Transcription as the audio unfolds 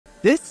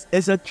This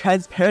is a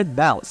transparent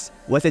mouse.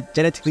 Was it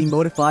genetically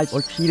modified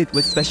or treated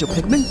with special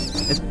pigment?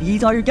 If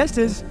these are your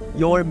guesses,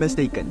 you're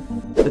mistaken.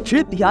 The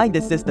truth behind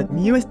this is the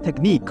newest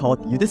technique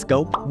called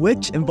Udiscope,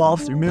 which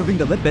involves removing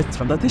the lipids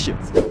from the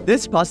tissues.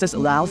 This process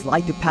allows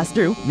light to pass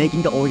through,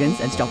 making the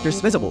organs and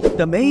structures visible.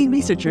 The main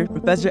researcher,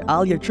 Professor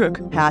Ali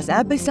Ertürk, has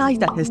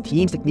emphasized that his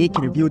team's technique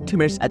can reveal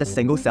tumors at a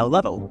single cell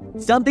level,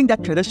 something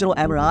that traditional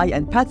MRI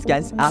and PET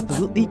scans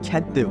absolutely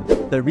can't do.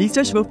 The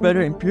research will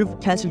further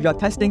improve cancer drug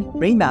testing,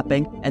 brain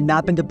mapping, and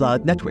mapping the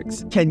blood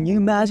networks. Can you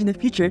imagine a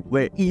future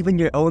where even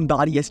your own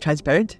body is transparent?